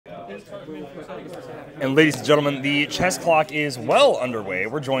And ladies and gentlemen, the chess clock is well underway.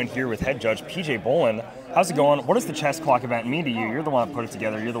 We're joined here with head judge PJ Bolin. How's it going? What does the chess clock event mean to you? You're the one that put it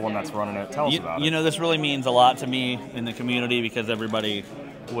together. You're the one that's running it. Tell us about it. You know, this really means a lot to me in the community because everybody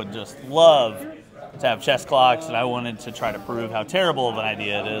would just love to have chess clocks, and I wanted to try to prove how terrible of an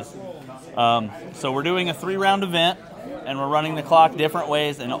idea it is. So we're doing a 3-round event, and we're running the clock different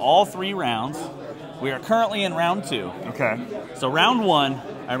ways in all 3 rounds. We are currently in round 2. Okay. So round 1,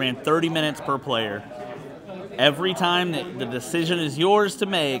 I ran 30 minutes per player. Every time that the decision is yours to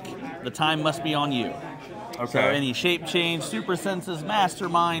make, the time must be on you. Okay. So any shape change, super senses,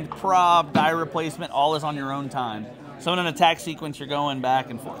 mastermind, prob, die replacement, all is on your own time. So in an attack sequence, you're going back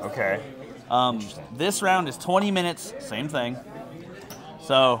and forth. Okay. This round is 20 minutes, same thing.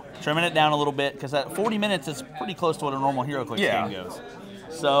 So trimming it down a little bit because at 40 minutes is pretty close to what a normal Heroclix game goes.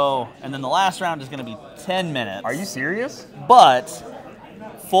 So, and then the last round is going to be 10 minutes. Are you serious? But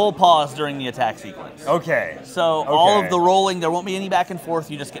full pause during the attack sequence. Okay. So all of the rolling, there won't be any back and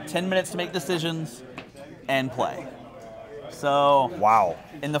forth. You just get 10 minutes to make decisions and play. So wow.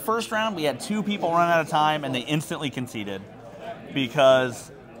 In the first round, we had 2 people run out of time, and they instantly conceded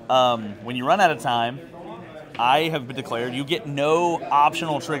because when you run out of time, I have declared you get no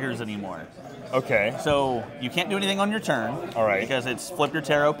optional triggers anymore. Okay. So you can't do anything on your turn. All right. Because it's flip your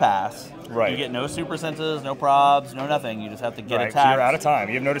tarot pass. Right. You get no super senses, no probs, no nothing. You just have to get attacked. So you're out of time.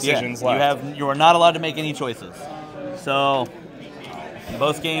 You have no decisions left. You are not allowed to make any choices. So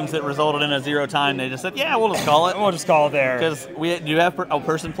both games that resulted in a 0 time, they just said, yeah, we'll just call it. We'll just call it there. Because we do have a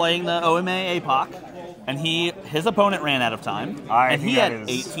person playing the OMA APOC, and his opponent ran out of time, and he had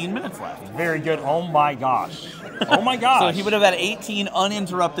 18 minutes left. Very good. Oh my gosh. Oh my gosh. So he would have had 18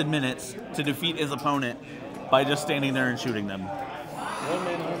 uninterrupted minutes to defeat his opponent by just standing there and shooting them.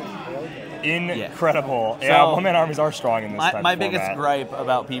 Incredible. Yeah, yeah, one-man armies are strong in this type of My format. biggest gripe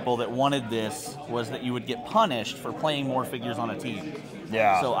about people that wanted this was that you would get punished for playing more figures on a team.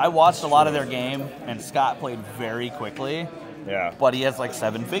 Yeah. So I watched a lot of their game, and Scott played very quickly. Yeah. But he has like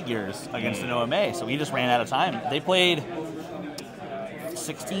 7 figures against an OMA, so he just ran out of time. They played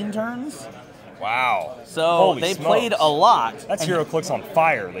 16 turns. Wow. So Holy they smokes. played a lot. That's Heroclix on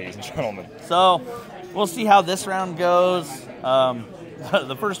fire, ladies and gentlemen. So we'll see how this round goes.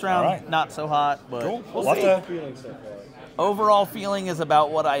 The first round, not so hot, but we'll see. Overall feeling is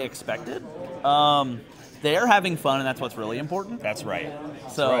about what I expected. They're having fun, and that's what's really important. That's right.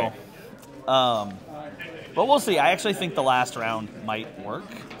 So, but we'll see. I actually think the last round might work,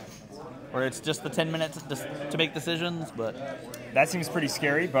 where it's just the 10 minutes to make decisions, but that seems pretty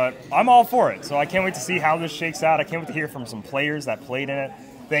scary, but I'm all for it. So I can't wait to see how this shakes out. I can't wait to hear from some players that played in it.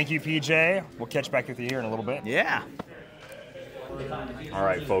 Thank you, PJ. We'll catch back with you here in a little bit. Yeah. All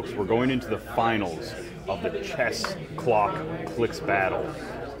right, folks, we're going into the finals of the chess clock Clix battle.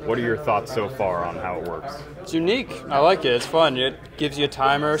 What are your thoughts so far on how it works? It's unique. I like it. It's fun. It gives you a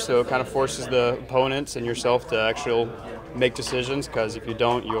timer, so it kind of forces the opponents and yourself to actually make decisions, because if you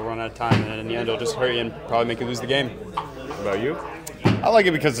don't, you'll run out of time, and in the end, it'll just hurt you and probably make you lose the game. What about you? I like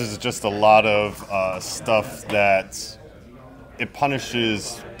it because there's just a lot of stuff that it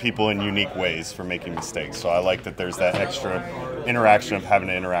punishes people in unique ways for making mistakes. So I like that there's that extra interaction of having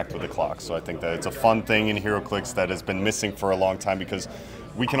to interact with the clock. So I think that it's a fun thing in Heroclix that has been missing for a long time, because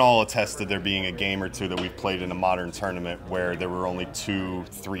we can all attest to there being a game or two that we've played in a modern tournament where there were only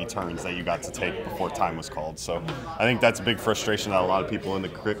 2-3 turns that you got to take before time was called. So I think that's a big frustration that a lot of people in the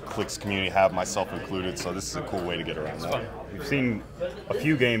Clix community have, myself included. So this is a cool way to get around that. We've seen a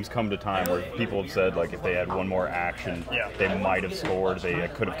few games come to time where people have said, like, if they had one more action, they might have scored, they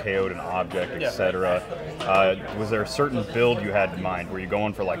could have KO'd an object, etc. Was there a certain build you had in mind? Were you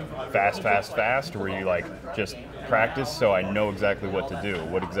going for like fast, or were you like just practice so I know exactly what to do?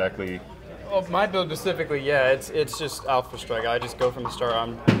 What exactly? Well, my build specifically, yeah, it's just Alpha Strike. I just go from the start.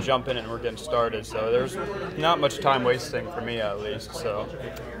 I'm jumping and we're getting started. So there's not much time wasting for me, at least. So.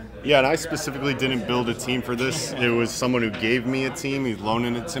 Yeah, and I specifically didn't build a team for this. It was someone who gave me a team. He's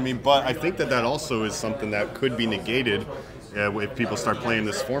loaning it to me. But I think that also is something that could be negated if people start playing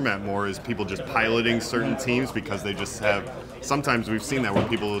this format more, is people just piloting certain teams because they just have. Sometimes we've seen that where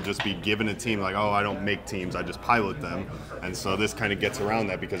people will just be given a team like, oh, I don't make teams, I just pilot them. And so this kind of gets around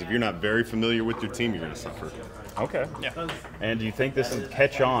that, because if you're not very familiar with your team, you're going to suffer. Okay. Yeah. And do you think this will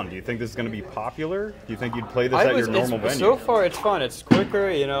catch on? Do you think this is going to be popular? Do you think you'd play this at your normal venue? So far, it's fun. It's quicker,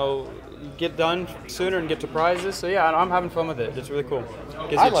 you know. get done sooner and get to prizes. So yeah, I'm having fun with it. It's really cool.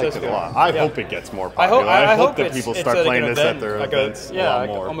 I like it a lot. I hope it gets more popular. I hope that people start playing this at their events a lot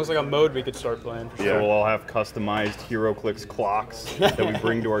more. Almost like a mode we could start playing. So we'll all have customized Heroclix clocks that we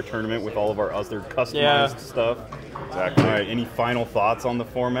bring to our tournament with all of our other customized stuff. Exactly. All right, any final thoughts on the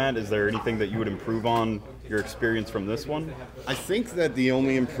format? Is there anything that you would improve on your experience from this one? I think that the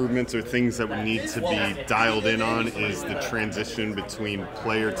only improvements or things that would need to be dialed in on is the transition between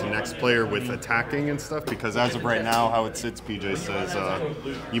player to next player with attacking and stuff, because as of right now, how it sits, PJ says,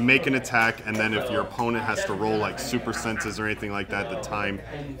 you make an attack, and then if your opponent has to roll like super senses or anything like that, the time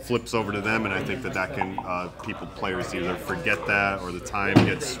flips over to them, and I think that that can, players either forget that or the time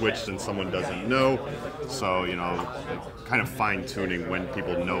gets switched and someone doesn't know. So, you know, kind of fine-tuning when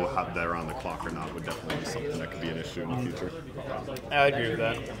people know how they're on the clock or not would definitely be something that could be an issue in the future. I agree with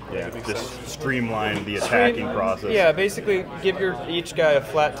that. Yeah, just streamline the attacking process. Yeah, basically give each guy a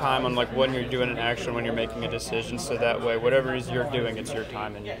flat time on like when you're doing an action, when you're making a decision, so that way whatever it is you're doing, it's your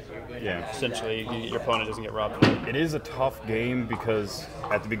time, and essentially your opponent doesn't get robbed. It is a tough game because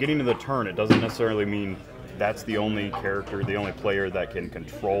at the beginning of the turn, it doesn't necessarily mean that's the only character, the only player that can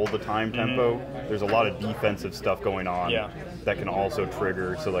control the time tempo. There's a lot of defensive stuff going on that can also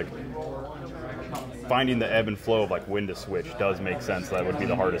trigger. So like finding the ebb and flow of like when to switch does make sense. That would be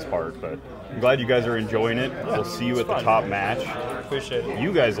the hardest part, but I'm glad you guys are enjoying it. We'll see you at the top match. Appreciate it.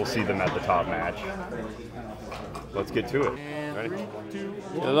 You guys will see them at the top match. Let's get to it. Ready?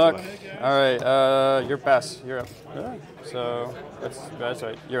 Good luck. All right, your pass. You're up. So that's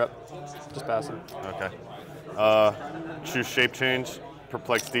right. You're up. Just passing. Okay. Choose shape change,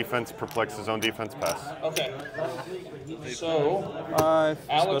 perplex defense, perplex his own defense, pass. Okay. So, 5,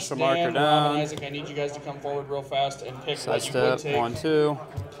 Alex, special Dan, marker Rob, down. and Isaac, I need you guys to come forward real fast and pick Side what you would step, take 1, 2.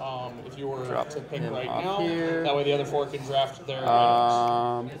 if you were Drop to pick him right off now. here. That way the other four can draft their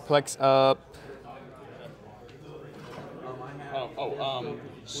items. Perplex up.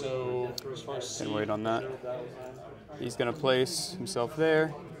 So as far as Can wait on that. He's gonna place himself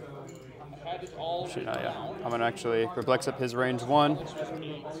there. Shoot, no, yeah. I'm gonna actually perplex up his range 1.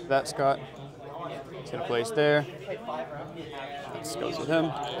 That Scott. He's gonna place there. This goes with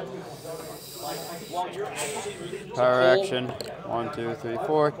him. Power action. 1, 2, 3,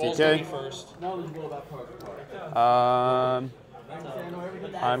 4. DK.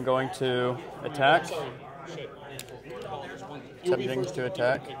 I'm going to attack. Attempting to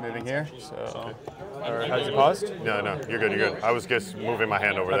attack, moving here. So, or has it paused? No, you're good, you're good. I was just moving my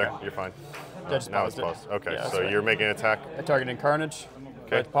hand over there. You're fine. Now it's paused. Okay, Yeah, so you're making an attack? Targeting Carnage.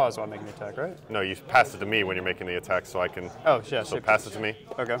 Okay. It's paused while making the attack, right? No, you pass it to me when you're making the attack, so I can. Oh, yeah. So pass it to me.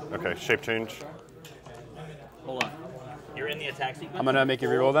 Okay. Okay, shape change. Hold on. You're in the attack sequence? I'm gonna make you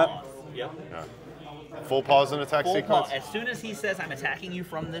reroll that. Yep. Full pause in attack Full sequence? pause. As soon as he says I'm attacking you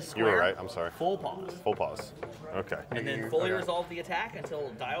from this square. You were right, I'm sorry. Full pause. Full pause. Okay. And then fully resolve the attack until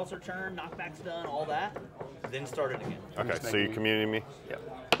dials are turned, knockback's done, all that. Then start it again. Okay, so you commuting me? Yeah.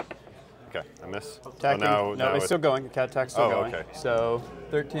 Okay, I miss. Attacking. So now it's still going. The cat attack's still going. Okay. So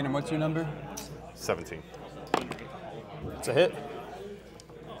 13, and what's your number? 17. It's a hit.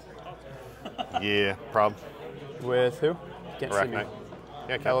 Yeah, prob. With who? Can't see me. Arachnite.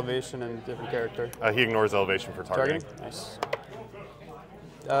 Yeah, Elevation and different character. he ignores elevation for targeting. Nice.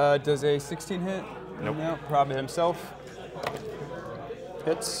 Does a 16 hit? Nope. No, probably himself.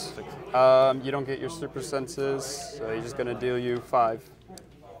 Hits. You don't get your super senses, so he's just gonna deal you 5.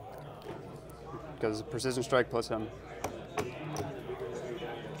 Because precision strike plus him.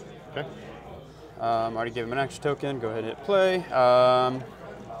 Okay. Already gave him an action token. Go ahead and hit play.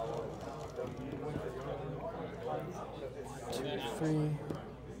 2, 3.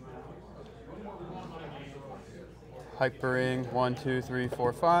 Hypering 1, 2, 3,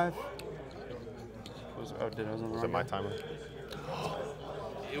 4, 5. Was Is it my timer?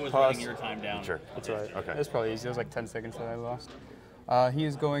 It was Pause. running your time down. Sure. That's right. Okay. It's probably easy. It was like 10 seconds that I lost. He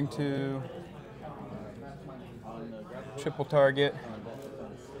is going to triple target.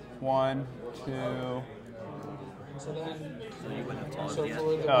 1, 2.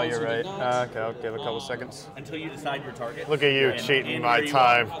 Oh, you're right. Okay, I'll give a couple seconds. Until you decide your target. Look at you cheating my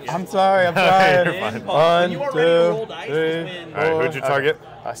time. I'm sorry, I'm trying. You're fine. 1, You 2, are ready to roll 3, dice is when- 4. All right, who'd you target?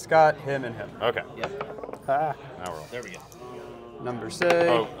 Scott, him, and him. Okay. Ah, Now roll. There we go. number 6.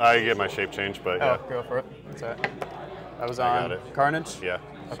 Oh, I get my shape change, but yeah. Oh, go for it. That's it. That was I on got it. Carnage? Yeah.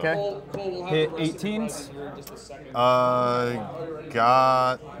 Okay. we'll have Hit the rest of you 18s. here in just a second.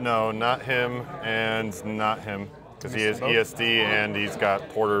 No, not him and not him. Because he is ESD and he's got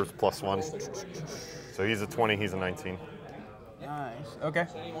Porter's +1. So he's a 20, he's a 19. Nice. Okay.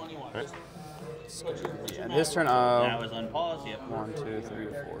 Right. It's going to be end his turn. Now is unpause. Yep. 1, 2, 3,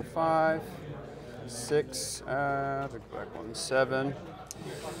 4, 5, 6. Take back 1, 7.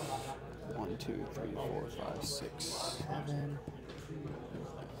 1, 2, 3, 4, 5, 6, 7.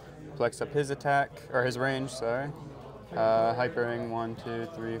 Flex up his attack, or his range, sorry. Hypering 1, 2,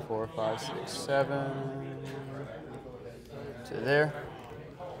 3, 4, 5, 6, 7. To there.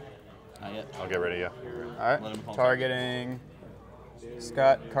 Not yet. I'll get ready, yeah. Alright. Targeting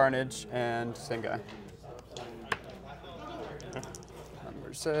Scott, Carnage, and same guy.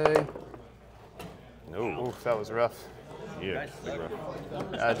 Numbers say. No. Oof, that was rough. Yeah, big rough.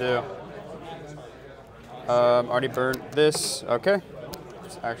 Yeah, I do. Already burnt this. Okay.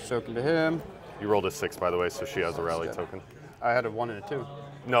 Just action token to him. You rolled a 6, by the way, so she has a rally token. I had a 1 and a 2.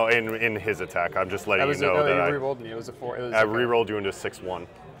 No, in his attack. I'm just letting you know no, that you I re-rolled me. It was a 4. It was I re-rolled you into 6-1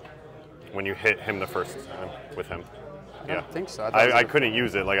 when you hit him the first time with him. I Yeah. don't think so. I couldn't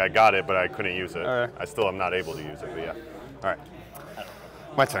use it. Like, I got it, but I couldn't use it. All right. I still am not able to use it, but yeah. All right.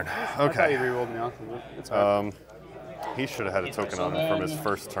 My turn. I thought you Okay. re-rolled me off of it. It's fine. He should have had a token on him from his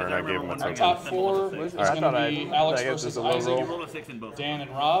first turn. I gave him a token. Top 4 is I going thought to be Alex versus You Isaac, rolled a 6 in both. Dan, and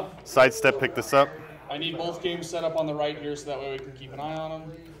Rob. Sidestep, pick this up. I need both games set up on the right here so that way we can keep an eye on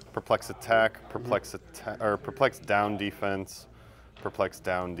them. Perplex attack, perplex down defense, perplex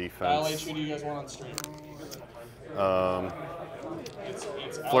down Violate, defense. who do you guys want on stream?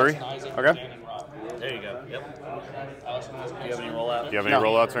 It's Flurry? Alex and Isaac, Okay. Dan and Rob. There you go. Yep. Alex and Isaac. Do you have any rollout? Do you have any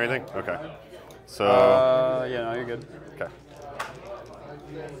rollouts or anything? Okay. So, Yeah, no, you're good. okay.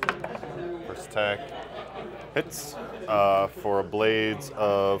 First attack hits for blades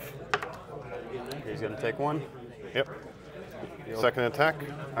of. He's going to take 1. Yep. Second attack.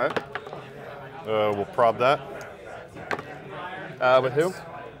 All right. We'll prob that. With who?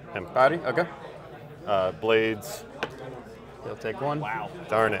 Him. Body? Okay. Blades. He'll take 1. Wow.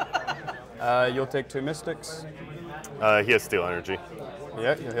 Darn it. You'll take 2 mystics. He has steel energy.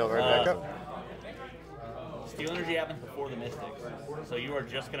 Yeah, you'll heal right back up. Steel energy happens before the Mystics, so you are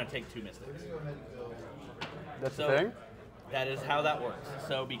just going to take 2 Mystics. That's So the thing? that is how that works.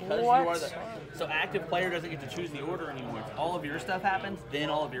 So because What? you are the active player doesn't get to choose the order anymore. It's all of your stuff happens, then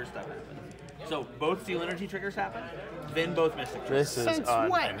all of your stuff happens. So both steel energy triggers happen, then both Mystic triggers. This is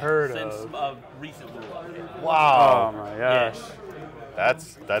unheard Since of. recent rule update. Wow. Oh my gosh.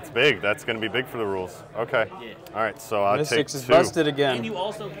 That's big. That's going to be big for the rules. Okay. Yeah. All right. So I'll take Mystics is 2. busted And again. you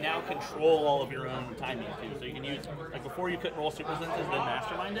also now control all of your own timing too. So you can use, like before you couldn't roll super senses, then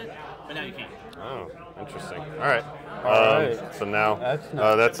mastermind it, but now you can. Oh, interesting. All right. right. So now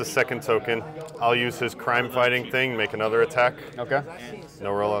that's a second token. I'll use his crime fighting thing, make another attack. Okay.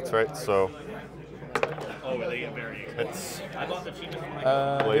 No rollouts, right? So Oh, they get very expensive. it's I bought the cheapest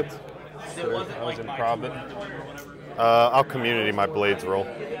one. blades. It wasn't I was like in my prob it. 200 or whatever. I'll community my blades roll.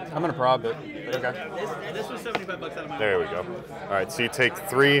 I'm going to prob it. Okay. This was $75 out of my There we go. All right. So you take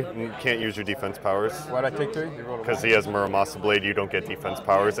 3. You can't use your defense powers. Why'd I take 3? You rolled a Because he has Muramasa Blade, you don't get defense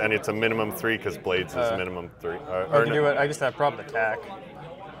powers, and it's a minimum 3 because Blades is minimum 3. I can do it. I guess I probbed attack.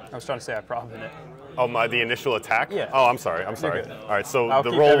 I was trying to say I probbed it. Oh, the initial attack? Yeah. Oh, I'm sorry. good. All right, so I'll the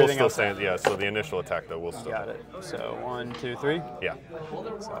keep roll will everything still else. stand. Yeah, so the initial attack, though, will still. Got it. So 1, 2, 3. Yeah.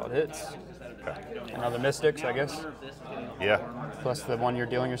 Solid hits. Okay. Another mystics, I guess. Yeah. Plus the 1 you're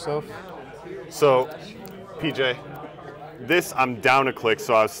dealing yourself. So, PJ, this I'm down a click,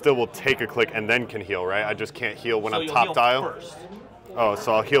 so I still will take a click and then can heal, right? I just can't heal when So I'm you'll top heal dial. first. Oh,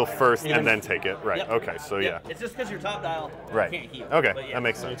 so I'll heal first and then take it. Right. Yep. Okay. So Yep. yeah. It's just because you're top dial, Right. you can't heal. Okay. But yeah, That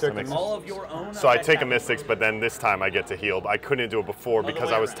makes sense. took That makes all sense. of your own. So I effects take a happen. mystics, but then this time I get to heal. But I couldn't do it before because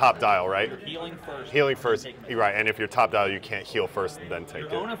way I was around. top dial, right? You're healing first. Healing then first, take it. you're right. And if you're top dial, you can't heal first and then take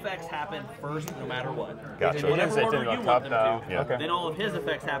Your own it. effects happen first, no matter what. Gotcha. In You whatever didn't say order anything you about want them top to. dial. Yeah. Okay. Then all of his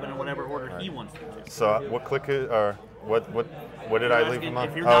effects happen in whatever order he wants them to. So what click is, or what did I leave asking- him on?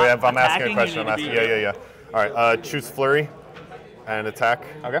 if you're Oh not yeah, if I'm asking a attacking, question, you I'm need to asking. be- Yeah. All right. Choose flurry and attack.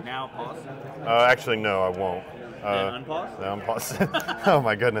 Okay. Now pause. Actually, no, I won't. Then unpause. No, I'm pausing. Oh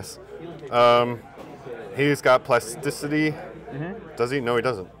my goodness. He's got plasticity. Does he? No, he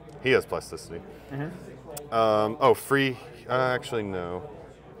doesn't. He has plasticity. Oh, free. Actually, no.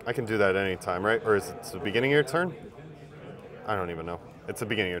 I can do that at any time, right? Or is it the beginning of your turn? I don't even know. It's the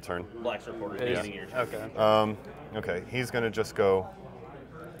beginning of your turn. Black's reporter. It is. Beginning of your turn. Okay. Okay, he's gonna just go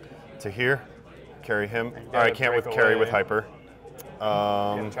to here, carry him. gotta Or I can't with break carry away. with hyper.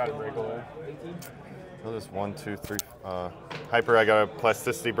 Yeah, try to break away. Well, there's 1, 2, 3. Hyper, I got a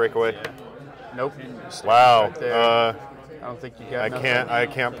plasticity breakaway. Nope. Wow. Right there. I don't think you got nothing. I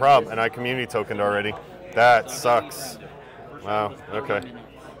can't prob, and I community tokened already. That sucks. Wow. Okay.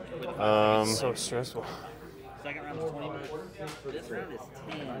 So stressful. Second round is 20 minutes. This round is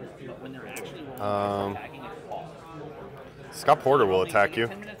 10, but when they're actually rolling, attacking, it's pause. Scott Porter will attack you.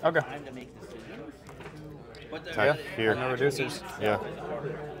 Okay. Attack here. No reducers. Yeah.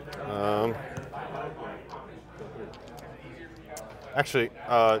 Actually,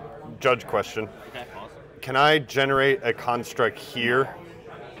 judge question. Okay, pause. Can I generate a construct here?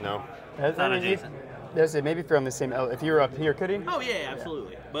 No. That's not adjacent. There's maybe if you're on the same, if you were up here, could he? Oh yeah,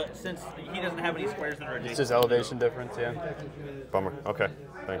 absolutely. But since he doesn't have any squares that are adjacent, It's just elevation difference, yeah. Bummer. Okay,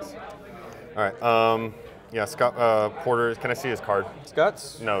 thanks. All right. Yeah, Scott Porter. Can I see his card?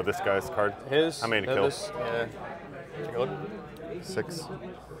 Scott's? No, this guy's card. His? How many to kill? Yeah. Take a look. 6.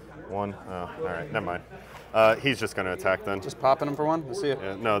 1. Oh, all right. Never mind. He's just going to attack then. Just popping him for one? Let's see it.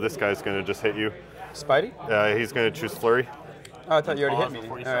 Yeah, no, this guy's going to just hit you. Spidey? He's going to choose Flurry. Oh, I thought you already pause hit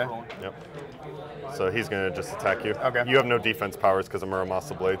before me. you start rolling. Yep. So he's going to just attack you. Okay. You have no defense powers because of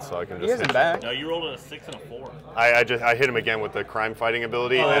Muramasa Blade, so I can just He hit isn't you. back. No, you rolled a 6 and a 4. I hit him again with the crime fighting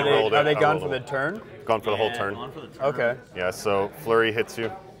ability and rolled it. Are they I gone rolled for him. the turn? Gone for the whole Yeah, turn. gone for the turn. Okay. Yeah, so Flurry hits you.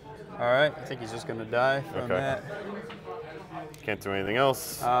 All right. I think he's just going to die from Okay. that. Can't do anything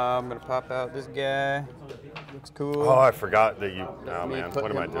else. I'm going to pop out this guy. Looks cool. Oh, I forgot that you. Oh, Let me man. put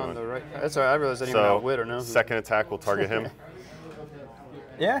What am I him on the doing? right. That's all right. I realized I didn't even know So, wit or no. second attack will target him.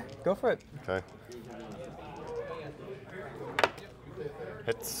 Yeah, go for it. Okay.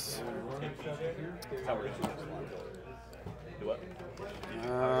 Hits.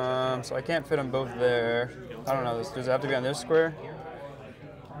 So I can't fit them both there. I don't know. Does it have to be on this square?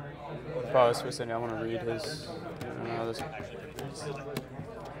 Pause for a second. I want to read his. I don't know this.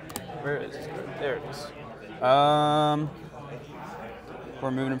 Where is it? There it is. We're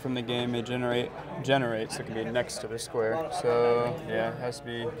moving him from the game. It generates. So it can be next to the square. So yeah, it has to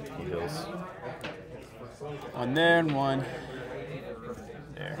be. He heals. One there and one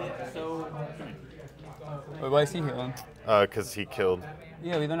there. Wait, why is he healing? Because he killed.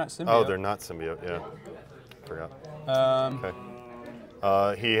 Yeah, they're not symbiote. Oh, they're not symbiote. Yeah. Forgot.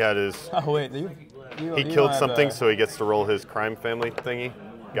 Okay. He had his. Oh wait, He you killed have, something, so he gets to roll his crime family thingy.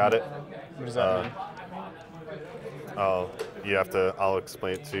 Got it? What does that mean? Oh, you have to. I'll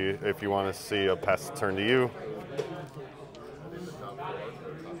explain it to you if you want to see. I'll pass the turn to you.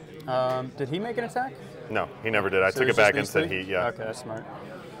 Did he make an attack? No, he never did. I So took it's it back just and these said three? he. Yeah. Okay, that's smart.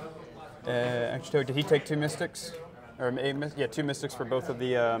 Actually, did he take 2 mystics? Or yeah, 2 mystics for both of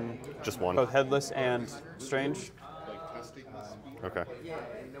the Just one. both headless and strange. Okay.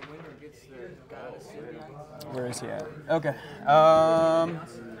 Where is he at? Okay.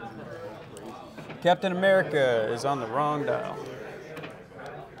 Captain America is on the wrong dial.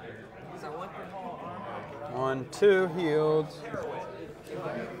 1, 2, healed.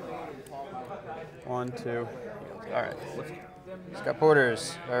 1, 2, healed. All right. Scott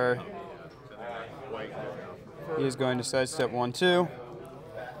Porter's. He is going to sidestep 1, 2.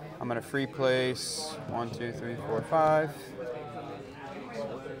 I'm going to free place 1, 2, 3, 4, 5.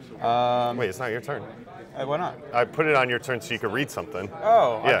 Wait, it's not your turn. Why not? I put it on your turn so you could read something.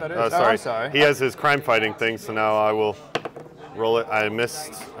 Oh, I Yeah. thought it was. Sorry. Oh, I'm sorry. He has his crime fighting thing, so now I will roll it. I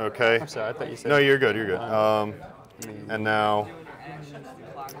missed. Okay. I'm sorry. I thought you said. No, you're good. You're good. And now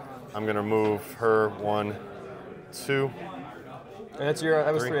I'm gonna move her 1, 2. That's your.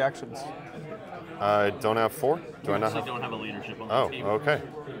 That was 3. 3 actions. I don't have 4. Do I not I have? don't have a leadership on Oh, this team. okay.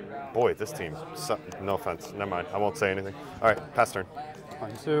 Boy, this team. No offense. Never mind. I won't say anything. All right, pass turn.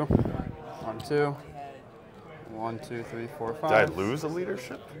 1, 2. 1, 2. 1, 2, 3, 4, 5. Did I lose a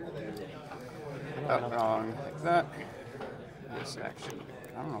leadership? Oh, wrong. Like that. This action.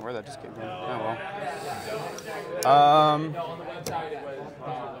 I don't know where that just came from. Oh well.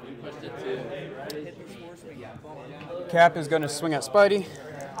 Cap is going to swing at Spidey.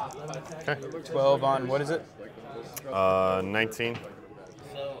 Okay. 12 on what is it? 19.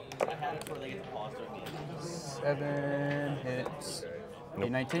 7 hits. Nope.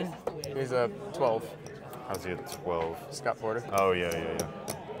 19. He's a 12. How's he at 12? Scott Porter. Oh, yeah.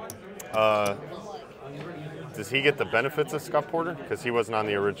 Does he get the benefits of Scott Porter? Because he wasn't on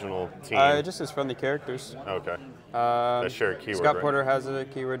the original team. Just his friendly characters. Okay. That's sure a keyword, Scott right? Porter has a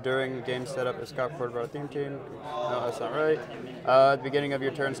keyword during the game setup as Scott Porter brought a theme team. No, that's not right. At the beginning of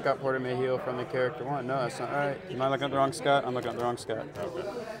your turn, Scott Porter may heal from the character 1. No, that's not right. Am I looking at the wrong Scott? I'm looking at the wrong Scott. Okay.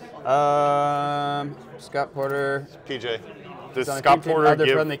 Scott Porter. PJ. Does on a Scott team team, Porter other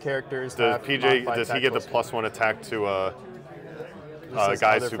give? friendly characters Does have PJ? modified Does he get the tactical +1 attack to says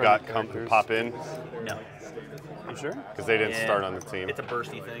guys other who got friendly characters. pop in? No. You sure? Because they didn't start on the team. It's a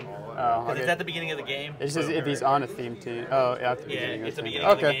bursty thing. Oh, It's at the beginning of the game. It just says if he's on a theme team. Oh, yeah. At the beginning It's of the the beginning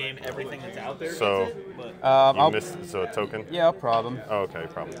team. of the game. Everything that's out there. So, gets it, but you missed so a token? Yeah, I'll prob him Oh, okay,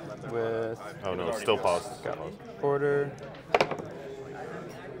 problem. with Oh no, it's still paused. order.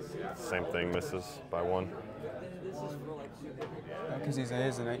 Same thing, misses by 1. Because he's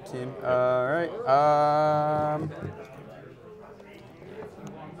a 19. All right.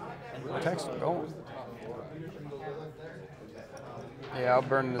 Text going. Yeah, I'll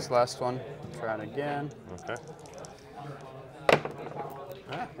burn this last one. Try it again. Okay.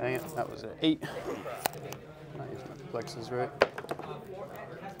 Ah, dang it, that was an 8. I use my plexes right.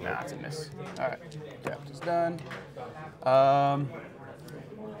 Nah, it's a miss. All right, draft is done.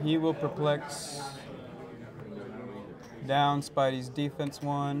 He will perplex down Spidey's defense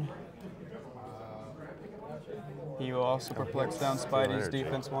 1. He will also perplex down Spidey's energy.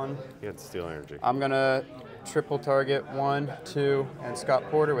 defense 1. He had Steel Energy. I'm gonna triple target 1, 2, and Scott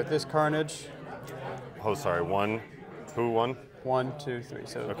Porter with this Carnage. Oh, sorry, 1. Who won? 1, 2, 3.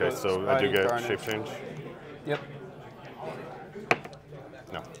 So Okay, so I do Spidey, get Carnage. shape change? Yep.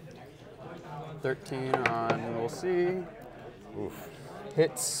 No. 13 on, we'll see. Oof.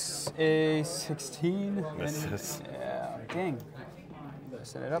 Hits a 16. Misses. Yeah, dang.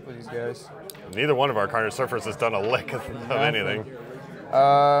 Messing it up with these guys. Neither one of our Carnage Surfers has done a lick of anything.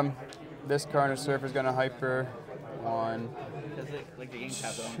 This Carnage Surfer is gonna hyper 1,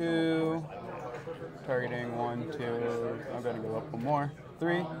 2. Targeting 1, 2. I'm gonna go up 1 more.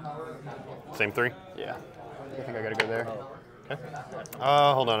 3. Same 3? Yeah. I think I gotta go there. Okay.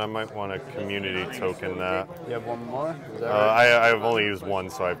 Hold on, I might want a community token that. You have 1 more? Is that right? I've only used 1,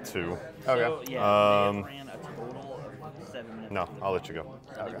 so I have 2. Okay. ran a total of 7 minutes. No, I'll let you go.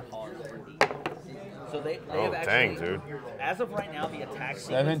 Okay. So they Oh, have dang, actually, dude. as of right now, the attack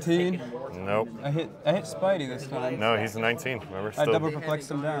 17. Nope. I hit Spidey this time. No, he's a 19. Remember, I double still.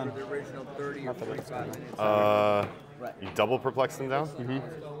 perplexed him down. You double perplex him down? Mm-hmm.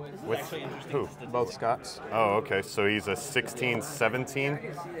 With who? Both Scots. Oh, okay. So he's a 16, 17,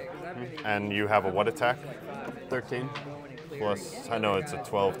 and you have a what attack? 13. Plus, I know it's a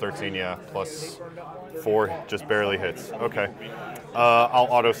 12, 13, yeah. Plus 4, just barely hits. Okay. I'll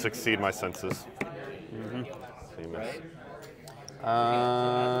auto succeed my senses. So you miss.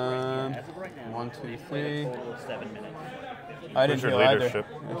 1, 2, 3. total of 7 minutes. I didn't your heal either. leadership?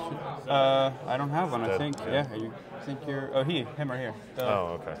 I don't have one. I Dead, think. yeah. Yeah. You think you're? Oh, him right here.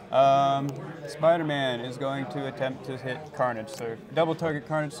 Oh, okay. Spider-Man is going to attempt to hit Carnage. So double target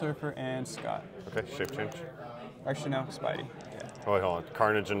Carnage Surfer and Scott. Okay, shape change. Actually, no, Spidey. Yeah. Oh, wait, hold on.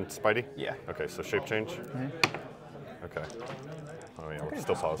 Carnage and Spidey? Yeah. Okay, so shape change? Okay. Oh, yeah, we're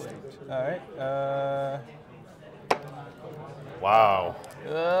still paused. All right. Wow.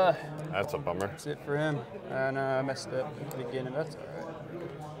 That's a bummer. That's it for him. And I messed up at the beginning. That's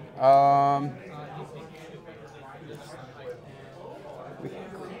all right.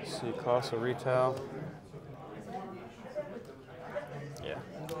 Let's see, cost of retail. Yeah.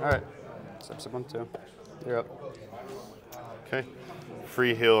 All right. Steps 1, 2. You're up. Okay.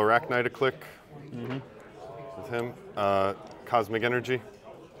 Free heal Arachnite a click. With him. Cosmic Energy.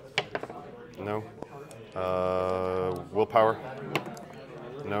 No. Willpower.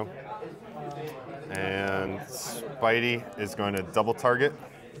 No. And Spidey is going to double target.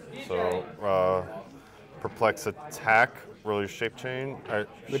 So perplex attack. Roll your shape chain.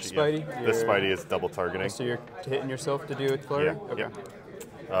 Which Spidey? This Spidey is double targeting. So you're hitting yourself to do it, flurry? Yeah. Okay.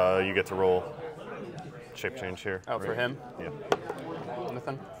 Yeah. You get to roll shape change here. Oh, for him? Yeah.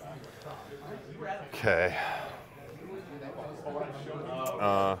 Nothing. Okay.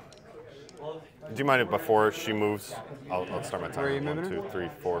 Do you mind if before she moves, I'll start my timer. Where are you 1, moving 2, 3,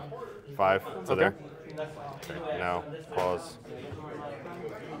 4, 5. So there. Okay. Now pause.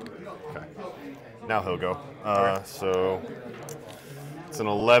 Okay. Now he'll go. So it's an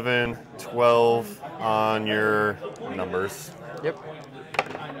 11, 12 on your numbers. Yep.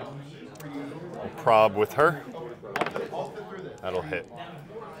 I'll prob with her. That'll hit.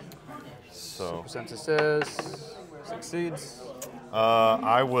 So Census says succeeds.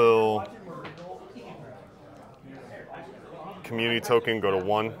 I will community token go to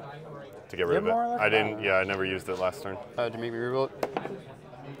 1 to get rid of it. more left? I didn't. Yeah, I never used it last turn. Did you make me reroll it?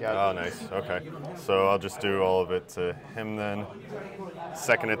 Oh, nice. Okay. So I'll just do all of it to him then.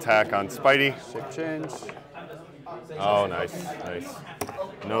 Second attack on Spidey. Shape change. Oh, nice. Nice.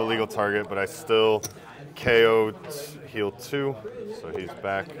 No legal target, but I still KO'd heal 2, so he's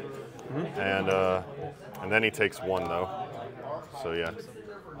back. And then he takes 1 though. So yeah.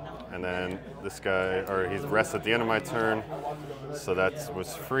 And then this guy, or he's rest at the end of my turn, so that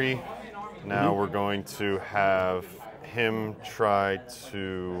was free. Now we're going to have him try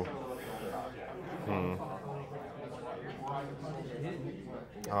to.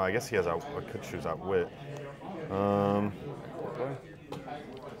 Oh, I guess he has I could choose Outwit.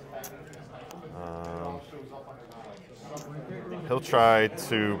 He'll try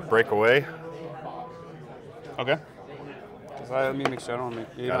to break away. Okay. Let me make sure I don't make.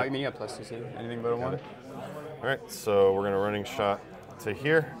 You got plus CC. Anything but a 1. All right, so we're gonna running shot to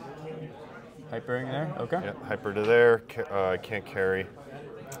here. Hypering there. Okay. Yep, hyper to there. I can't carry.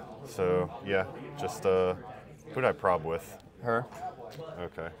 So yeah, just who'd I prob with? Her.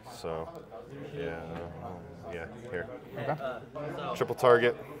 Okay, so yeah, here. Okay. Triple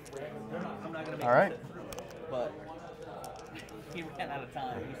target. All right. But he ran out of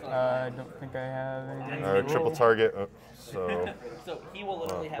time. I don't think I have anything. Triple target. So he will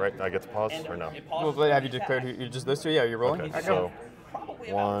literally have. Right, I get to pause or no? Well, have you declared you just this year? Yeah, you're rolling. Okay, so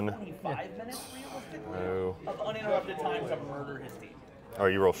 1, 2. Of uninterrupted time to murder his team. Oh,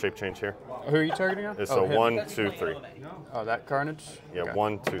 you roll shape change here. Who are you targeting on? So 1, 2, 3. Oh, that carnage. Yeah, Okay.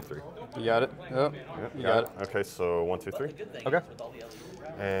 1, 2, 3. You got it. Yep. You got it. Okay, so 1, 2, 3. Okay.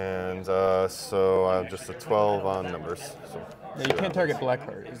 And so just a 12 on numbers. So Yeah, you can't target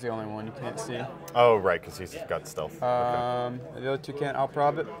Blackheart. Is the only one you can't see. oh, right, because he's got stealth. The other two can't. I'll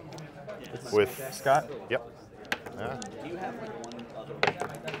prob it. It's With Scott. Yep. Yeah.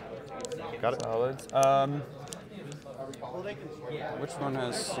 Got it. Solids. Which one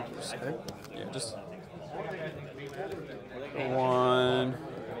has super stick? Yeah, just 1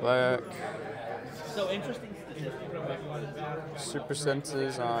 black. So interesting statistic. Super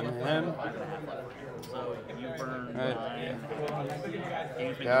senses on him. So you burn Right.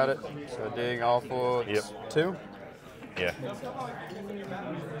 9. Got it. So dig awful. Yep. 2. Yeah.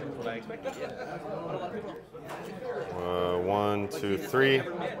 1, 2, 3,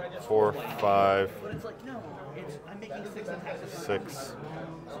 4, 5, 6,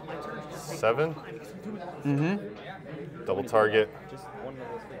 7. Double target.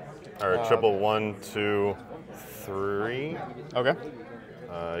 Or triple 1, 2, 3. Okay.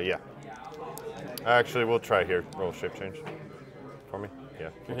 Yeah. Actually, we'll try here. Roll shape change for me. Yeah,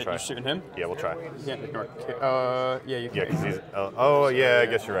 we'll try. You're shooting him? Yeah, we'll try. You can't ignore. Yeah, you Yeah, can. because he's. Oh, yeah. I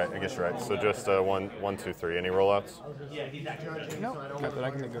guess you're right. So just 1, 2, 3. Any rollouts? No, not that I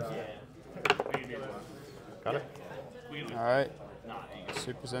can think of. Got it. All right.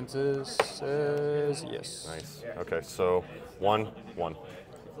 Super senses says yes. Nice. Okay, so 1, 1.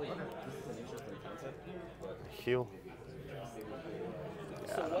 Heal.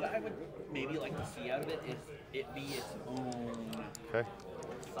 So what I would maybe like to see out of it is it be its own. Okay.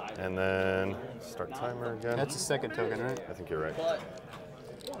 And then start timer again. That's a second token, right? I think you're right. But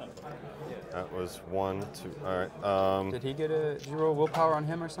That was 1, 2. All right. Did he get a? Did you roll willpower on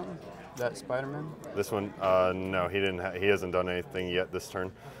him or something? That Spider-Man? This one, no, he didn't. He hasn't done anything yet this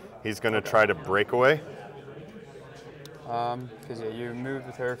turn. He's gonna try to break away. Because yeah, you moved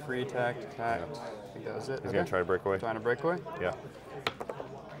with her, free attacked. I think that was it. He's gonna try to break away. Trying to break away. Yeah.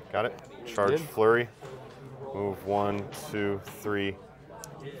 Got it. Charge Did. flurry. Move 1, 2, 3,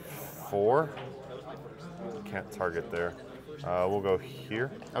 4. Can't target there. We'll go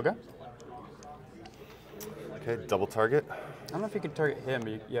here. Okay. Okay, double target. I don't know if you could target him,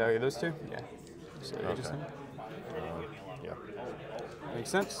 but yeah, those two. Yeah. So just Okay. him. Yeah. Makes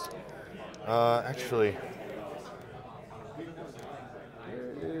sense. Actually,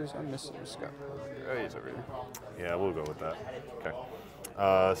 I'm missing Scott. Oh, he's over here. yeah, we'll go with that.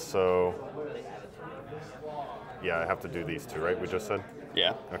 Okay. So, yeah, I have to do these two, right? We just said?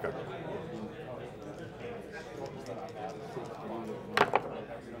 Yeah. Okay.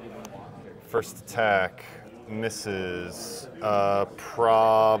 First attack misses.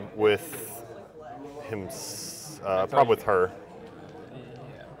 Prob with him. Prob with her.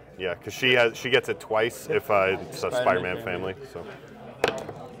 Yeah, because she gets it twice if it's a Spider-Man family. So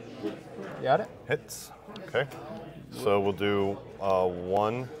Got it? hits. Okay. So we'll do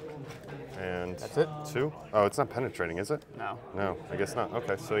 1 and That's it? 2. Oh, it's not penetrating, is it? No. No, I guess not.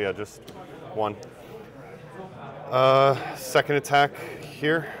 Okay, so yeah, just 1. Second attack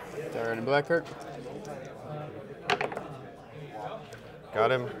here. Darren and Blackheart.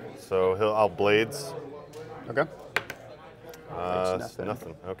 Got him. So I'll blades. Okay.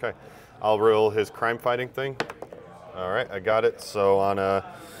 Nothing. Okay. I'll roll his crime fighting thing. All right, I got it. So on a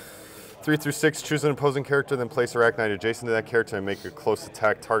 3 through 6, choose an opposing character, then place Arachnite adjacent to that character and make a close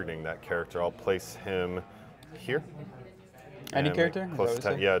attack targeting that character. I'll place him here. Any And character? make Is Close that what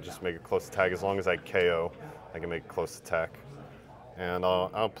attack. you Yeah, just make a close attack. As long as I KO, I can make a close attack. And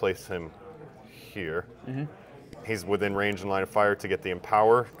I'll place him here. He's within range and line of fire to get the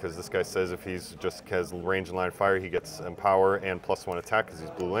Empower, because this guy says if he's just has range and line of fire, he gets Empower and +1 attack because he's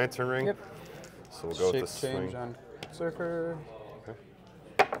Blue Lantern Ring. Yep. So we'll go Shape with the swing. change on Surfer.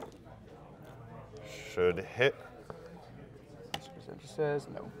 Okay. Should hit. Percentage says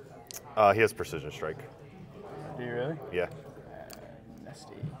no. He has Precision Strike. Do you really? Yeah.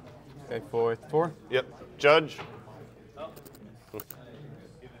 Nasty. Okay, 4. Yep. Judge.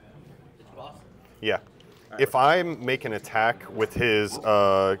 Yeah. If I make an attack with his,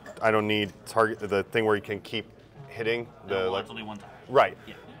 I don't need target the thing where you can keep hitting the It's only one time. Right.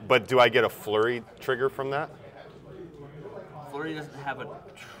 Yeah. But do I get a flurry trigger from that? Flurry doesn't have a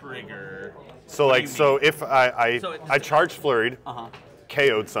trigger. So What do like you so mean? if I charged flurried,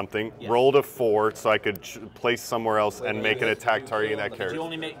 KO'd something, Yes. rolled a 4 so I could place somewhere else and make an attack targeting that Did character.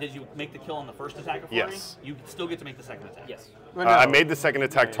 you make the kill on the first attack of Flurry? Yes. You still get to make the second attack. Yes. I made the second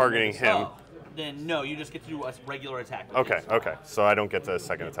attack targeting him. Oh, then no, you just get to do a regular attack. with Okay, his. okay. So I don't get the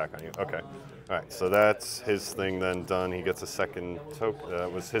second attack on you. Okay. All right, so that's his thing then done. He gets a second token. That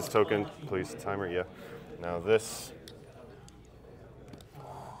was his token. Please, timer, yeah. Now this.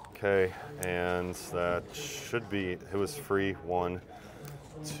 Okay, and that should be, it was free. 1,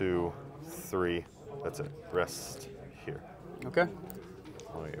 2, 3. That's it. Rest here. Okay.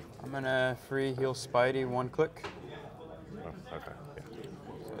 Oh, you. I'm gonna free heal Spidey 1 click. Oh, okay, yeah.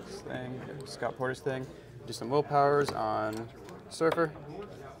 So this thing, Scott Porter's thing. Do some willpowers on Surfer.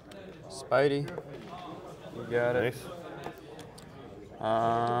 Spidey. You got it. Nice.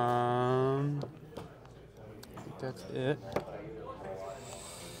 I think that's it.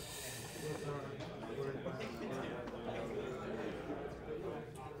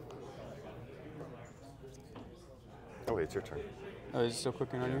 Oh, wait, it's your turn. Oh, is it still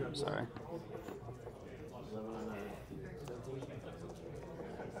clicking on you? Sorry.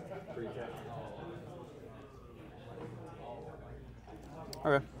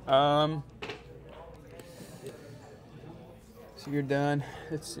 Okay. So you're done.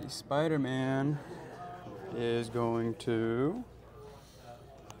 Let's see. Spider-Man is going to.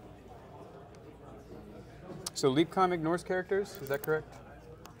 So LeapCom ignores characters. Is that correct?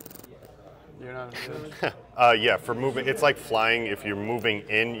 You're not. Yeah, for moving, it's like flying. If you're moving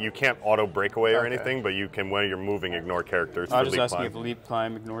in, you can't auto breakaway or Okay. anything, but you can, when you're moving, ignore characters. I for was just leap asking climb. if Leap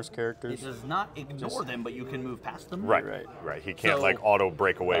Climb ignores It characters. does not ignore them, but you can move past them. Right, Right. right. He can't So- like auto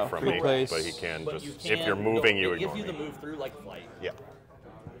break away Oh, from free me, place. but he can But just you if can you're moving, you it ignore gives you me. the move through like flight. Yeah.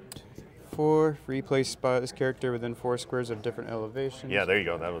 4, free place spot this character within 4 squares of different elevations. Yeah, there you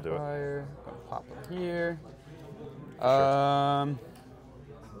go. That'll do it. Fire. Gonna pop it here.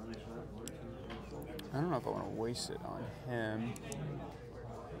 I don't know if I want to waste it on him.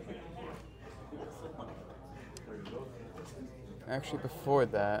 Actually, before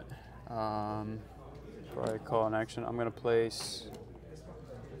that, before I call an action, I'm gonna place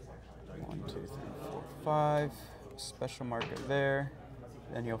 1, 2, 3, 4, 5. Special marker there.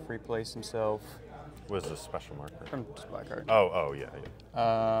 Then he'll free place himself What's the special marker? from just black card. Oh, yeah,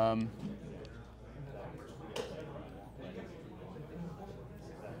 yeah.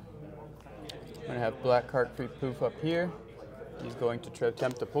 I'm gonna have black card free poof up here. He's going to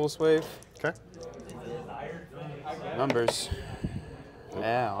attempt a pulse wave. Okay. Numbers.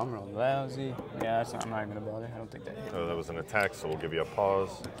 Yeah, I'm real lousy. Yeah, that's not, I'm not even gonna bother. I don't think that hit. So that was an attack, so we'll give you a pause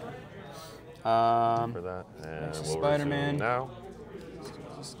for that, and next is we'll Spider-Man. resume now.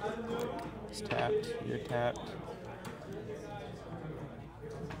 It's tapped. You're tapped.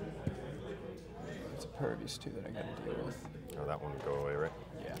 It's a Pervious too that I gotta deal with. Oh, that one would go away, right?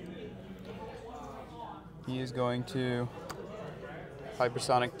 Yeah. He is going to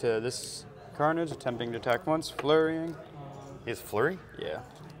hypersonic to this Carnage, attempting to attack once, flurrying. He has flurry? Yeah.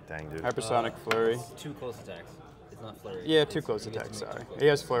 Dang, dude. Hypersonic flurry. Two close attacks. It's not flurry. Yeah, 2 close attacks, sorry. He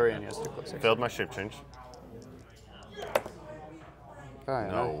has flurry and he has 2 close attacks. Failed my shape change.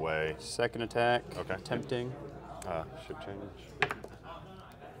 Alright, No way. Second attack. Okay. Tempting. Shape change.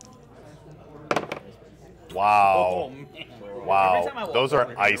 Wow. Wow. Those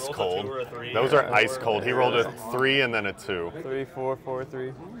are ice cold. Those are ice cold. He rolled a 3 and then a 2. 3, 4, 4, 3.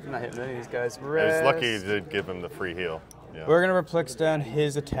 I'm not hitting any of these guys. I was Rest. lucky you did give him the free heal. Yeah. We're gonna Heroclix down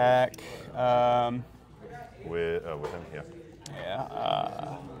his attack. With him, yeah. Yeah.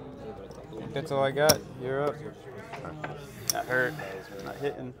 I think that's all I got. You're up. That hurt. Not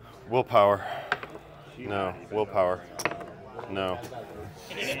hitting. Willpower. No. Willpower. No.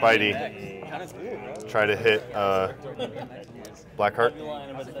 Spidey. Try to hit Blackheart.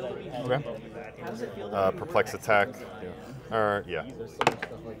 Okay. Perplex attack. Yeah.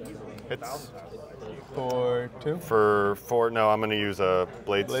 Hits. For 2. For 4, no, I'm going to use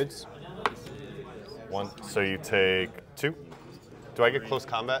Blades. Blades. 1. So you take 2. Do I get close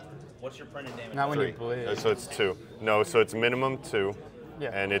combat? What's your printed damage? Not when 3. you bleed. So it's 2. No, so it's minimum 2. Yeah.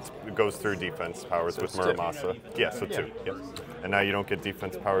 And it goes through defense powers So with it's 2. Muramasa. Yeah, so 2. Yep. And now you don't get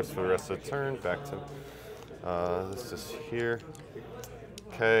defense powers for the rest of the turn. Back to this is here.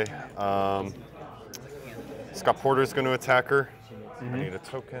 Okay. Scott Porter's going to attack her. I need a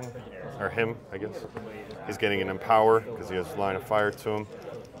token, or him, I guess. He's getting an empower because he has line of fire to him.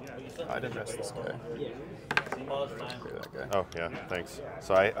 I didn't rest this guy. That guy. Oh yeah, thanks.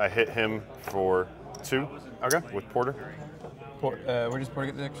 So I hit him for 2. Okay. With Porter. Where does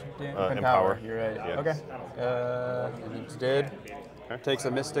Porter get the extra Empower. You're right. Yeah. Okay. And it's dead. Okay. Takes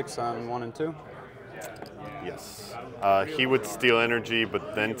a Mystics on 1 and 2. Yes. He would steal energy,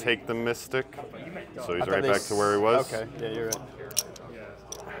 but then take the Mystic. So he's right they back to where he was. Okay. Yeah, you're right.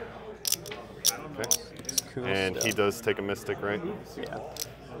 Okay. Cool And stuff. he does take a Mystic, right? Yeah.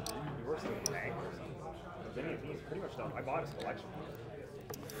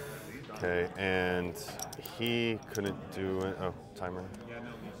 Okay, and he couldn't do it. Oh, timer.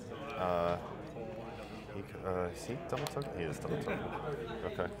 Is he double token? He is double token.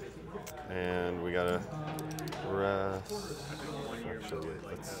 Okay. And we gotta rest. Actually, wait,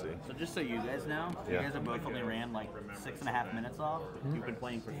 let's see. So just so you guys know, you Yeah. guys have both only ran like 6.5 minutes off. You've been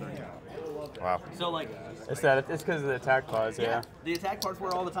playing for 30. Wow. So like, It's because of the attack pause, yeah. the attack part's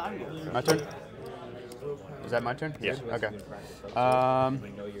where all the time goes. My turn? Is that my turn? Yeah. Okay.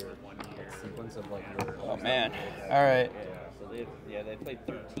 Sequence of like your. Oh man. All right. So they played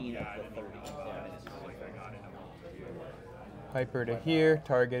 13 of the 30. Hyper to here,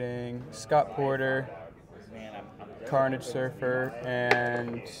 targeting Scott Porter, Carnage Surfer,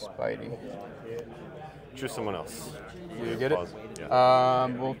 and Spidey. Choose someone else. You get it? Pause. Yeah.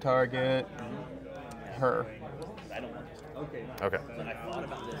 We'll target her. Okay.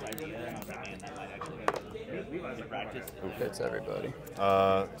 Hits everybody.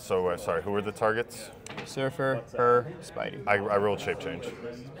 Sorry, who were the targets? Surfer, her, Spidey. I rolled shape change.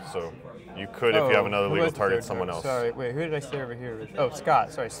 So you could, if you have another who legal was the target, third someone target? else. Sorry, wait, who did I say over here? Oh,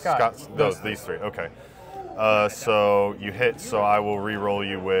 Scott. Sorry, Scott. These 3. Okay. So you hit, so I will re-roll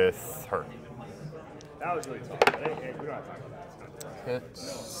you with her. That was really tough. Hey, we don't have time. Hits.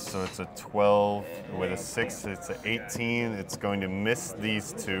 So it's a 12 with a 6. It's an 18. It's going to miss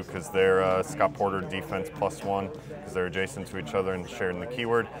these 2 because they're Scott Porter defense +1 because they're adjacent to each other and sharing the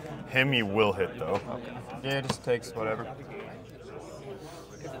keyword. Him you will hit though. Yeah, it just takes whatever.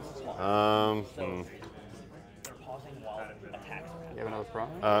 Hmm. You have another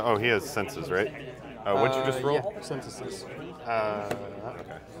problem? Oh, he has senses, right? What'd you just roll? Yeah, censuses.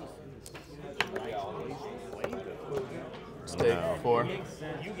 Okay. Let's take 4.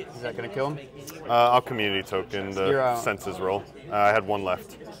 Is that going to kill him? I'll community token the You're out. senses roll. I had 1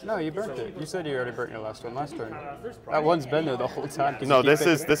 left. No, you burnt it. You said you already burnt your last one last turn. That one's been there the whole time. No, this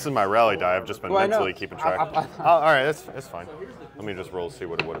is my rally die. I've just been Well, I know. mentally keeping track. All right, that's fine. Let me just roll to see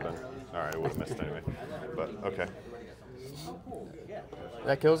what it would have been. All right, it would have missed anyway. But okay.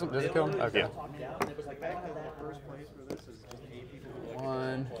 That kills him? Does it kill him? Okay. Yeah.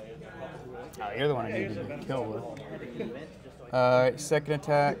 1. Oh, you're the one I needed to kill with. Second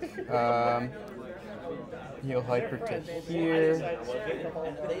attack. Heal hyper to here.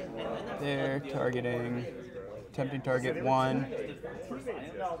 There, targeting. Attempting target 1,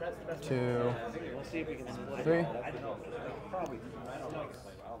 2, 3.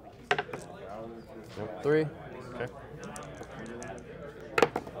 3. Okay.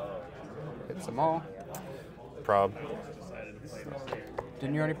 Hits them all. Prob.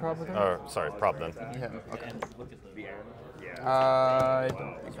 Didn't you already prob with him? Sorry, prob then. You hit him. Okay. I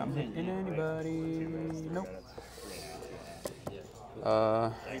don't think I'm hitting anybody. Nope.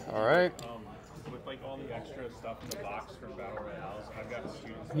 All right. With like all the extra stuff in the box from Battle Royales, I've got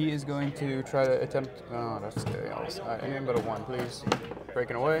students. He is going to try to attempt. Oh, that's scary. All right, anything but a 1, please.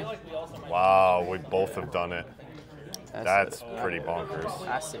 Breaking away. Wow, we both have done it. That's it. pretty bonkers.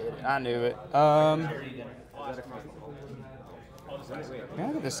 I see it. I knew it. I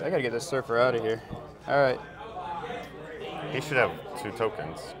gotta get this surfer out of here. All right. He should have 2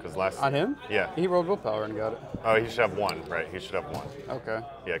 tokens because last. On him? Yeah. He rolled willpower and got it. Oh, he should have 1, right? He should have 1. Okay.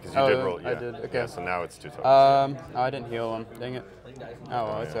 Yeah, because you did Oh, roll. Yeah. I did. Okay. Yeah, so now it's 2 tokens. I didn't heal him. Dang it. Oh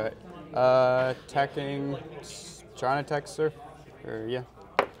well, it's alright. Attacking. Trying to attack surf. Or yeah.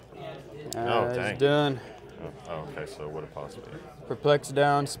 Oh, dang. He's done. Oh, okay, so what a possibly. Perplex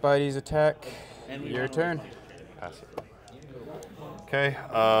down. Spidey's attack. Your turn. Pass it. Okay,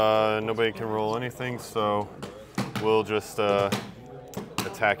 nobody can roll anything, so we'll just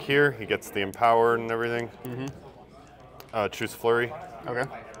attack here. He gets the empower and everything. Choose flurry. Okay.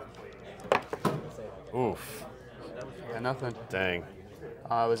 Oof. Yeah, nothing. Dang.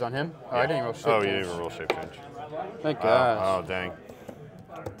 It was on him? Oh, I didn't roll shape Oh, change. you didn't even roll shape change. Thank gosh. Oh, dang.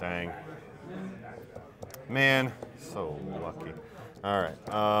 Dang. Man, so lucky. All right.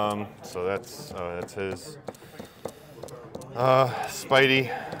 So that's his.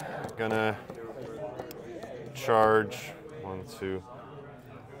 Spidey, gonna charge 1, 2,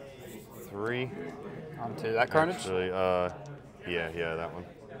 3. Onto that carnage? Actually, yeah, that one.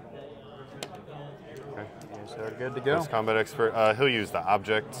 Okay. So good to go. Close combat expert. He'll use the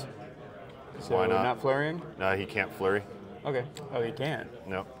object. So why not? Not flurrying? No, he can't flurry. Okay. Oh, he can.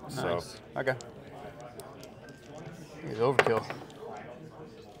 No. Nice. So Okay. He's overkill.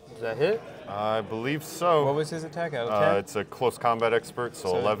 Does that hit? I believe so. What was his attack out of 10? It's a close combat expert,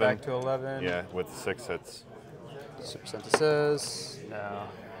 so 11. Back to 11. Yeah, with 6 hits. Super senses says no.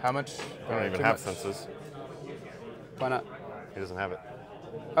 How much? I don't even have senses. Why not? He doesn't have it.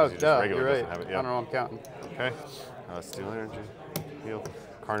 Oh, He just duh, regular you're right. doesn't have it, I don't know, I'm counting. Okay. Steal energy. Heal.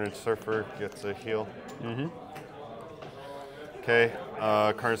 Carnage Surfer gets a heal. Mm-hmm. Okay.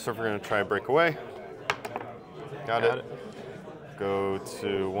 Carnage Surfer gonna try to break away. Got it. Go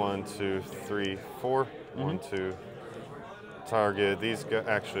to 1, 2, 3, 4. 1, 2. Target these guys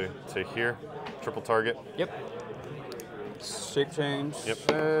actually to here. Triple target. Yep. Shape change Yep.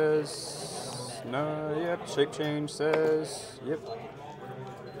 says no. Yep. Shape change says yep.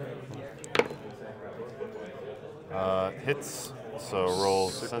 Hits. So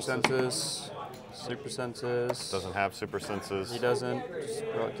rolls Super senses. senses. Super senses. Doesn't have super senses. He doesn't. Just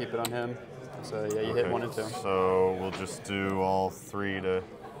keep it on him. So yeah, you hit 1 and 2. So we'll just do all 3 to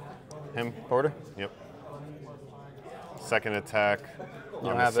him. Porter? Yep. Second attack You on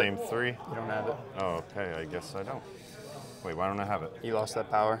don't the have same it. 3. You don't have it. Oh, okay. I guess I don't. Wait, why don't I have it? You lost that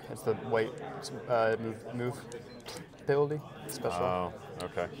power. It's the white move ability special. Oh,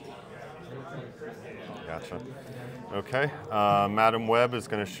 okay. Gotcha. Okay. Madam Web is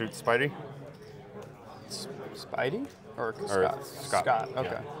going to shoot Spidey. Spidey or Scott? Or Scott. Scott.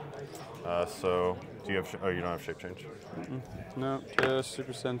 Okay. So, do you have? Oh, you don't have shape change. No, just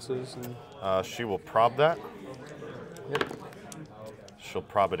super senses and. She will prob that. Yep. She'll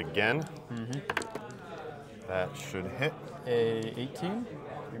prob it again. Mm-hmm. That should hit. A 18.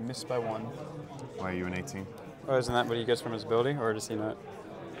 You missed by 1. Why are you an 18? Oh, isn't that what he gets from his ability, or does he not?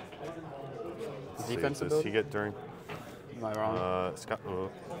 Let's see, Defense does ability? he get during? Am I wrong? Scott.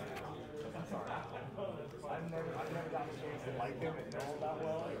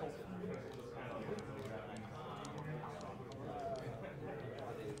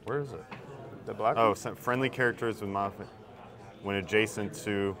 Where is it? The black. Oh, friendly characters with modifier when adjacent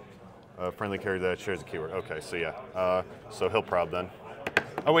to a friendly character that shares a keyword. Okay, so yeah. So he'll prob then.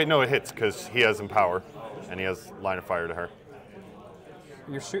 Oh wait, no, it hits because he has empower, and he has line of fire to her.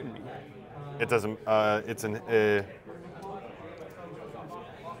 You're shooting me. It doesn't. It's an. Okay.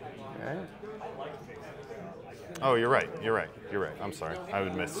 Oh, you're right. You're right. You're right. I'm sorry. I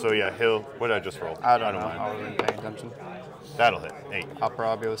would miss. So yeah, he'll. What did I just roll? I don't know. mind. I wasn't paying attention. That'll hit. 8. I'll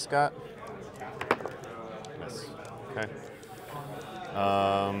prob you with Scott. Miss. Okay.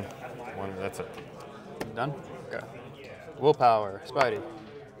 One. That's it. Done? Okay. Willpower. Spidey.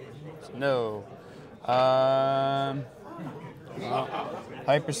 No.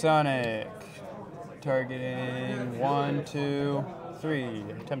 Hypersonic. Targeting 1, 2, 3.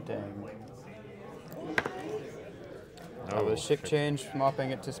 Attempting. With a shape change,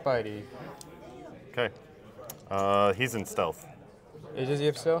 mopping it to Spidey. Okay. He's in stealth. Does he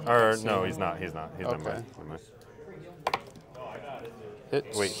have stealth? Or no, he's not. He's not. He's Okay. never mind.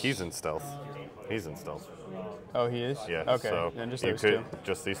 Hits. Wait, he's in stealth. He's in stealth. Oh, he is? Yeah. Okay. So Then just you those could 2.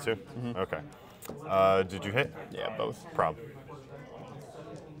 just these 2. Mhm. Okay. Did you hit? Yeah, both. Prob.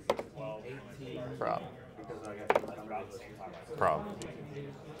 Prob. Prob.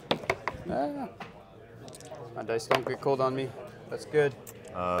 Ah. My dice don't get cold on me. That's good.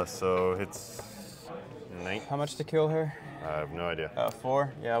 So it's 9. How much to kill her? I have no idea.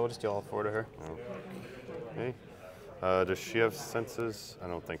 4? Yeah, we'll just do all 4 to her. Okay. Does she have senses? I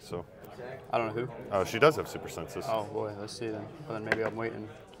don't think so. I don't know who. Oh, she does have super senses. Oh boy, let's see then. Well, then maybe I'm waiting.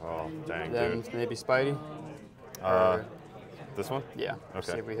 Oh, dang, Then dude. maybe Spidey. This one? Yeah.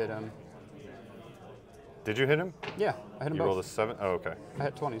 Okay. See if we hit him. Did you hit him? Yeah, I hit him You rolled a both. 7? Oh, okay. I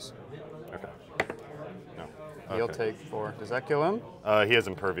hit 20s. Okay. No. He'll Okay. take 4. Does that kill him? He is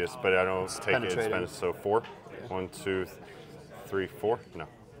impervious, but I don't take it. It's penetrating. so 4. 1, 2, 3, 4. No.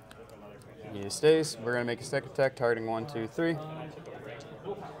 He stays. We're gonna make a second attack, targeting 1, 2, 3.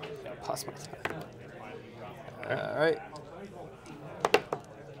 Pause my time. All right.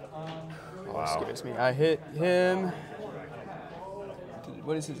 Oh, Wow. scares me. I hit him.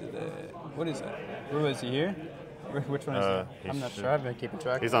 What is his What is that? Who is he here? Which one is that? I'm not sure. I've been keeping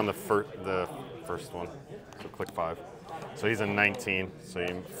track. He's on the first one. So click 5. So he's a 19. So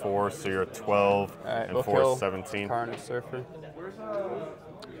you 4. So you're a 12. Right, and we'll 4 kill is 17. Carnage Surfer.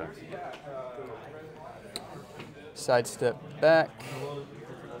 Okay. Sidestep back.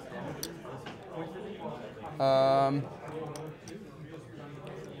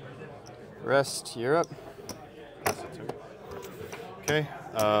 Rest, you're up. Okay,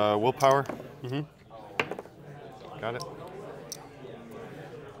 willpower. Got it.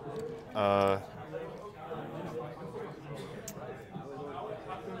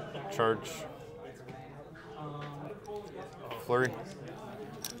 Charge. Flurry.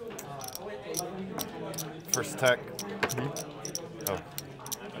 First attack. Oh.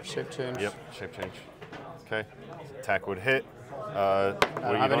 Shape change. Yep, shape change. Okay. Attack would hit. Well,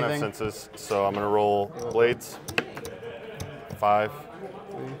 you don't have senses, so I'm going to roll blades. 5.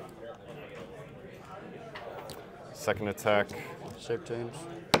 3. Second attack. Shape change.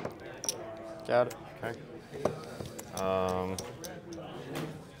 Got it. Okay.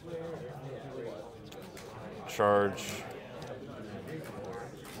 Charge.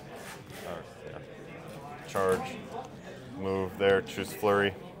 Yeah. Charge. Move there. Choose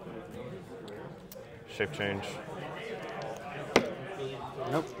flurry. Shape change.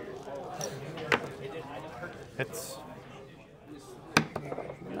 Nope. Hits.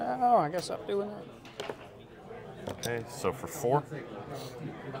 No, I guess I'm doing that. Okay, so for 4.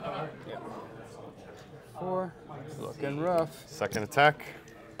 4. Looking rough. Second attack.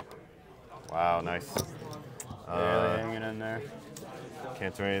 Wow, nice. Barely hanging in there.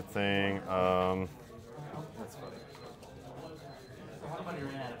 Can't do anything.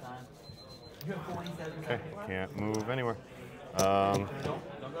 Okay, can't move anywhere.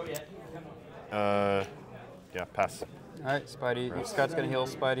 Yeah, pass. All right, Spidey. Scott's gonna heal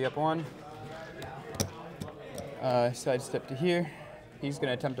Spidey up 1. Sidestep to here. He's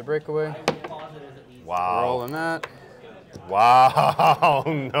gonna attempt a breakaway. Wow. Rolling that. Wow,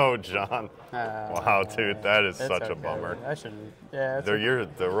 no, John. Wow, dude, that is such okay. a bummer. I shouldn't. Yeah, it's They're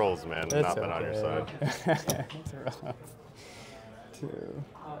the rolls, man. It's Not been on your side. It's rough. 2.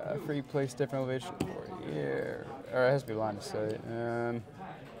 Free place different elevation for here. Or it has to be line of sight.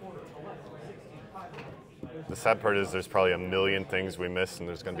 The sad part is there's probably a million things we missed, and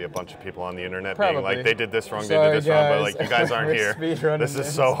there's going to be a bunch of people on the internet Probably. being like, they did this wrong, Sorry, they did this wrong, but guys. like, you guys aren't We're here. speedrunning This is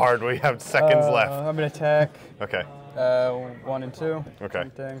this. so hard. We have seconds left. I'm gonna attack. Okay. 1 and 2. Okay.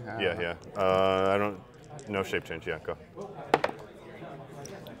 Same thing. Yeah. No shape change. Yeah, go.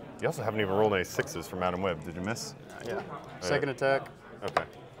 You also haven't even rolled any 6s from Madam Web. Did you miss? Yeah. Second attack. Okay.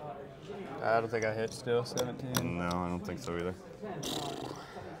 I don't think I hit still. 17. No, I don't think so either.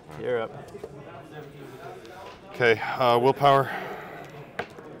 You're up. Okay, willpower.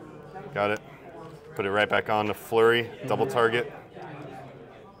 Got it. Put it right back on the flurry. Double target.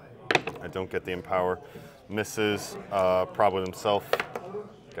 I don't get the empower. Misses. Prob with himself.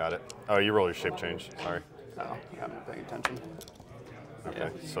 Got it. Oh, you roll your shape change. Sorry. Oh, I'm not paying attention.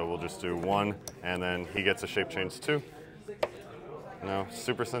 Okay, so we'll just do 1, and then he gets a shape change 2. No,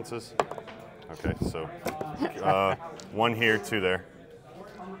 super senses. Okay, so 1 here, 2 there.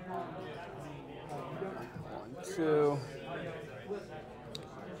 1, 2.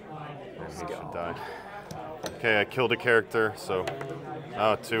 He should die. Okay, I killed a character, so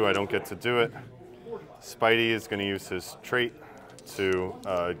 2, I don't get to do it. Spidey is going to use his trait to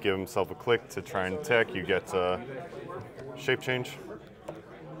give himself a click to try and attack. You get shape change.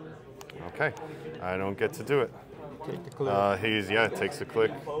 Okay, I don't get to do it. Take the click. Takes the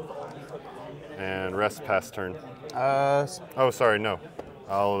click. And rest past turn. Oh, sorry, no.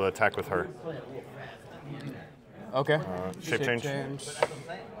 I'll attack with her. Okay. Shape change.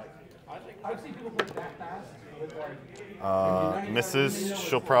 Misses.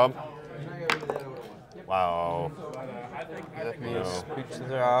 She'll prob. Wow. That means speech to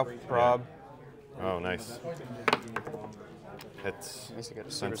the prob. Oh, nice. Hits. At least I got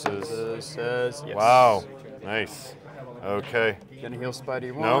a Senses. Says yes. Wow. Nice. Okay. Gonna heal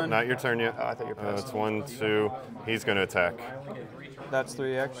Spidey 1. No, not your turn yet. Oh, I thought you were That's 1, 2. He's gonna attack. That's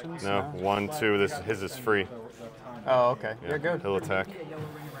 3 actions? No, 1, 2. His is free. Oh, okay. Yeah, You're good. He'll attack.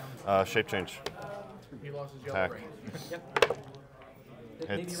 Shape change. Attack.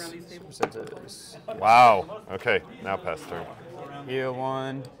 Hits. Senses. Wow. Okay, now pass turn. Heal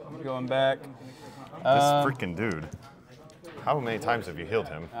 1. Going back. This freaking dude. How many times have you healed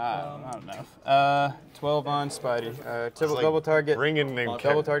him? Not enough. 12 on Spidey. Double target. Bringing in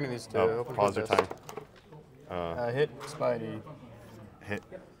Double targeting these 2. Oh, pause your time. Hit Spidey. Hit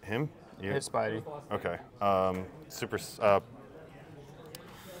him? You? Hit Spidey. Okay. Super.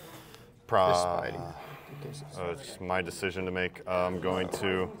 Spidey. It's my decision to make. I'm going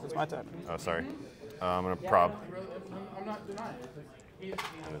to. It's my time. Oh, sorry. I'm going to prob.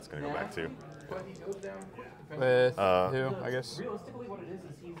 And it's going to go back to you. With who, I guess?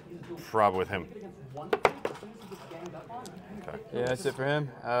 Prob with him. Okay. Yeah, that's it for him.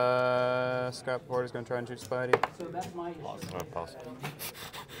 Scott Porter's going to try and shoot Spidey. Pause.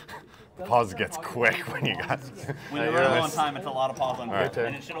 Pause gets quick when you got. When you're running on time, it's a lot of pause on Right.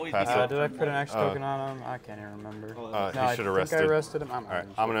 and it should always be. Did I put an action token on him? I can't even remember. No, He should have I think I arrested him. All right,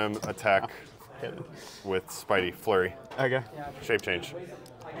 I'm going to attack with Spidey. Flurry. Okay. Shape change.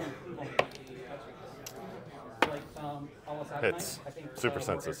 Hits. Super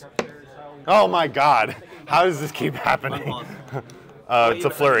senses. Oh my god! How does this keep happening? It's a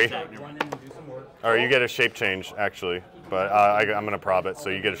flurry. Or you get a shape change, actually. But I'm going to prob it, so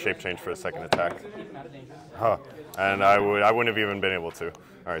you get a shape change for the second attack. Huh. And I wouldn't have even been able to.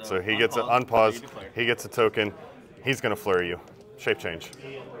 All right, so he gets an unpause. He gets a token. He's going to flurry you. Shape change.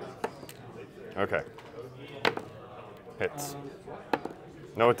 Okay. Hits.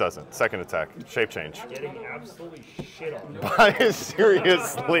 No, it doesn't. Second attack. Shape change. Getting absolutely shit on.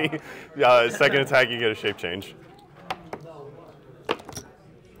 Seriously. Second attack, you get a shape change.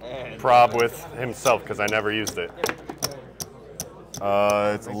 Prob with himself, because I never used it.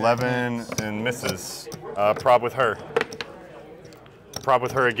 It's 11 and misses. Prob with her. Prob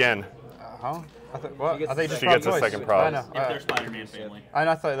with her again. Huh? I thought She gets a second prob. I know. If they're Spider-Man family.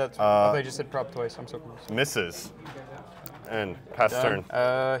 I thought that's. I thought you just said prob twice. I'm so confused. Misses. And pass turn.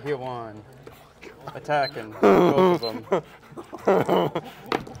 Heal one. Attacking both of them.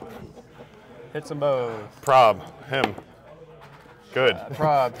 Hits them both. Prob him. Good.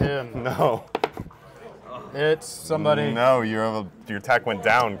 Prob him. No. It's somebody. No, your attack went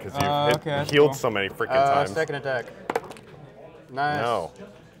down because you healed so many freaking times. Second attack. Nice. No.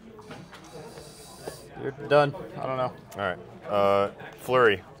 You're done. I don't know. All right.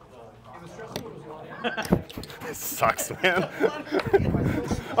 Flurry. This sucks, man.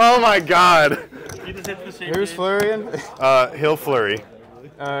 Oh my god. You just hit the shape Who's flurrying? He'll flurry.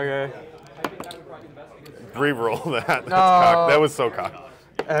 Okay. Re-roll that. That's No. cocked. That was so cocked.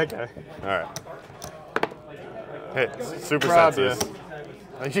 Okay. All right. Hit. Super Prob senses.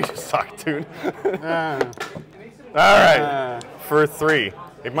 You just suck, dude. Ah. All right. For 3.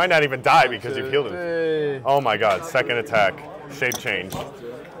 It might not even die because you've healed him. Hey. Oh my god. Second attack. Shape change.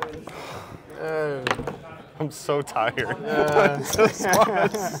 I'm so tired. I just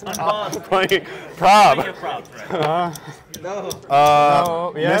want to stop playing. Prob.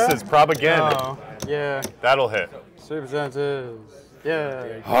 No. Yeah? Misses. Prob again. Oh. Yeah. That'll hit. Super senses.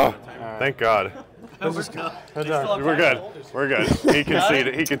 Yeah. Thank God. We're good. We're good. He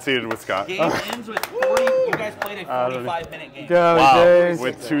conceded. He conceded with Scott. Game ends with 40. You guys played a 45-minute game. Wow.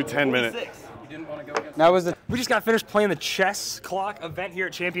 With 2 10-minute. That was the. We just got finished playing the chess clock event here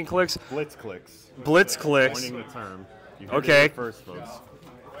at Champion Clix. Blitz Clix. Blitz Clix. Pointing the term. Okay. First, folks.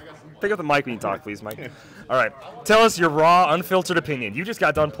 Pick up the mic when you talk, please, Mike. All right. Tell us your raw, unfiltered opinion. You just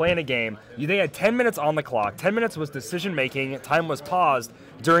got done playing a game. They had 10 minutes on the clock. 10 minutes was decision-making. Time was paused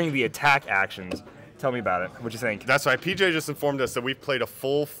during the attack actions. Tell me about it. What'd you think? That's right. PJ just informed us that we've played a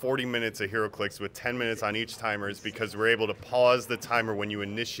full 40 minutes of Heroclix with 10 minutes on each timers because we're able to pause the timer when you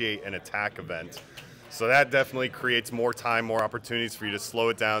initiate an attack event. So that definitely creates more time, more opportunities for you to slow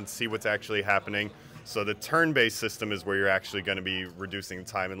it down, see what's actually happening. So the turn-based system is where you're actually going to be reducing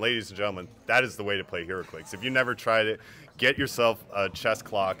time. And ladies and gentlemen, that is the way to play Heroclix. If you never tried it, get yourself a chess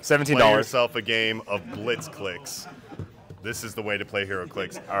clock. $17. Play yourself a game of Blitz Clix. This is the way to play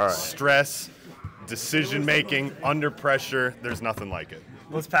Heroclix. All right. Stress, decision-making, under pressure, there's nothing like it.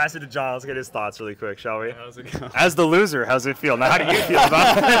 Let's pass it to John. Let's get his thoughts really quick, shall we? How's it going? As the loser, how's it feel? Now, how do you feel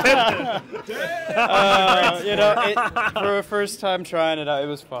about it? For a first time trying it out, it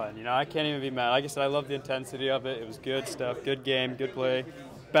was fun. I can't even be mad. Like I said, I love the intensity of it. It was good stuff, good game, good play.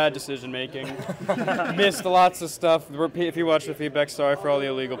 Bad decision making. Missed lots of stuff. If you watch the feedback, sorry for all the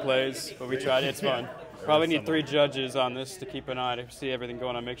illegal plays, but we tried. It's fun. Probably need 3 judges on this to keep an eye to see everything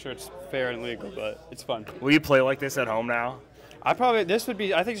going on, make sure it's fair and legal, but it's fun. Will you play like this at home now? I think this should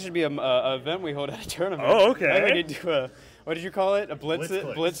be an event we hold at a tournament. Oh, okay. I think we need to do a, what did you call it? A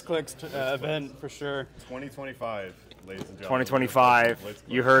Blitz Clix event for sure. 2025, ladies and gentlemen. 2025.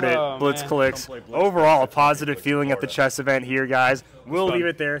 You heard it. Oh, Blitz man. Clix. Overall, a positive feeling at the chess event here, guys. We'll leave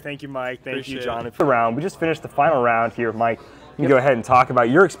it there. Thank you, Mike. Thank you, John. Round. We just finished the final round here, Mike. You can go ahead and talk about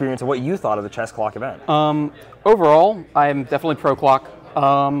your experience and what you thought of the chess clock event. Overall, I'm definitely pro clock.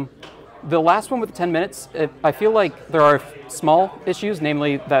 The last one with the 10 minutes, I feel like there are small issues,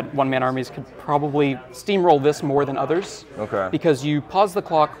 namely that one-man armies could probably steamroll this more than others. Okay. Because you pause the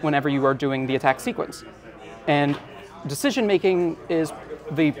clock whenever you are doing the attack sequence. And decision-making is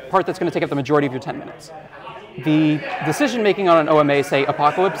the part that's going to take up the majority of your 10 minutes. The decision-making on an OMA, say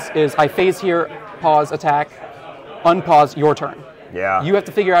Apocalypse, is I phase here, pause, attack, unpause, your turn. Yeah. You have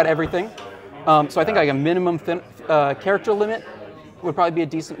to figure out everything. So I think like a minimum character limit would probably be a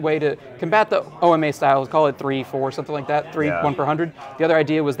decent way to combat the OMA styles, call it 3, 4, something like that, 3, 1 per 100. The other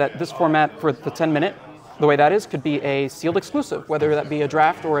idea was that this format for the 10-minute, the way that is, could be a sealed exclusive, whether that be a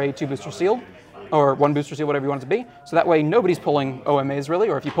draft or a 2-booster sealed, or 1 booster seal, whatever you want it to be. So that way nobody's pulling OMAs really,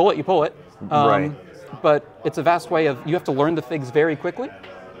 or if you pull it, you pull it. Right. But it's a vast way of, you have to learn the figs very quickly.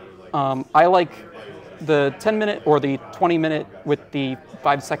 I like the 10-minute or the 20-minute with the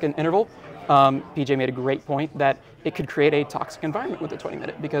 5-second interval. PJ made a great point that it could create a toxic environment with the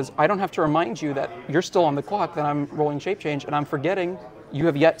 20-minute, because I don't have to remind you that you're still on the clock, that I'm rolling shape change, and I'm forgetting you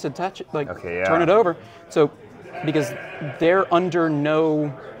have yet to touch it, turn it over. So, because they're under no,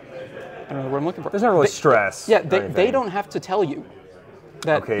 I don't know what I'm looking for. There's not really stress. Yeah, they don't have to tell you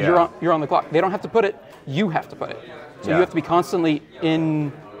that you're on the clock. They don't have to put it, you have to put it. So you have to be constantly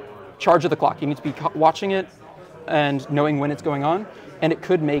in charge of the clock. You need to be watching it and knowing when it's going on, and it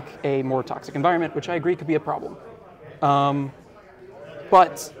could make a more toxic environment, which I agree could be a problem.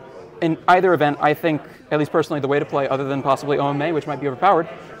 But in either event, I think, at least personally, the way to play, other than possibly OMA, which might be overpowered,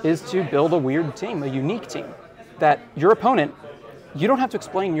 is to build a weird team, a unique team, that your opponent, you don't have to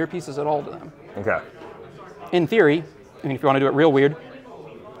explain your pieces at all to them. Okay. In theory, I mean, if you want to do it real weird,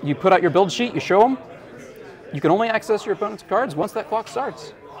 you put out your build sheet, you show them, you can only access your opponent's cards once that clock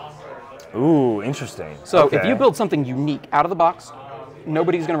starts. Ooh, interesting. So if you build something unique out of the box,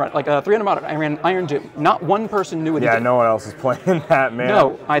 nobody's going to run it. Like 300 Modern, I ran Iron Doom. Not one person knew what he did. Yeah, no one else is playing that, man.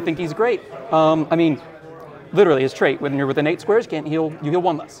 No, I think he's great. I mean, literally his trait, when you're within 8 squares, you heal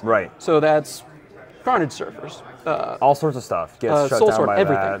 1 less. Right. So that's Carnage Surfers. All sorts of stuff gets shut Soul down Sword, by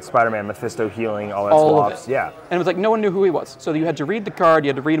everything. that. Spider-Man, Mephisto healing, all that All swaps. of it. Yeah. And it was like no one knew who he was. So you had to read the card, you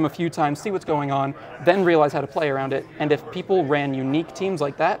had to read him a few times, see what's going on, then realize how to play around it. And if people ran unique teams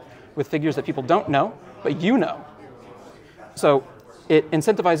like that, with figures that people don't know, but you know. So it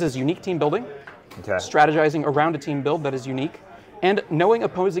incentivizes unique team building, strategizing around a team build that is unique, and knowing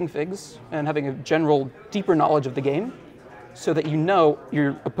opposing figs and having a general deeper knowledge of the game so that you know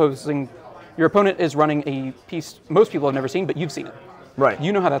your opponent is running a piece most people have never seen, but you've seen it. Right.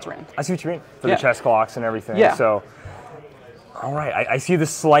 You know how that's ran. I see what you mean. For the chess clocks and everything. Yeah. So, all right. I see the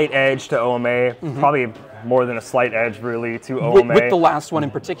slight edge to OMA, probably more than a slight edge, really, to OMA. With the last one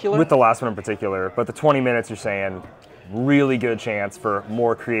in particular? With the last one in particular. But the 20 minutes, you're saying, really good chance for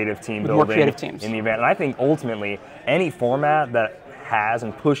more creative team building. More creative teams. In the event. And I think, ultimately, any format that has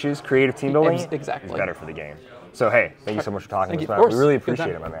and pushes creative team building is better for the game. So, hey, thank you so much for talking to us, man. We really appreciate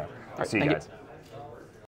it, my man. All right, See you guys.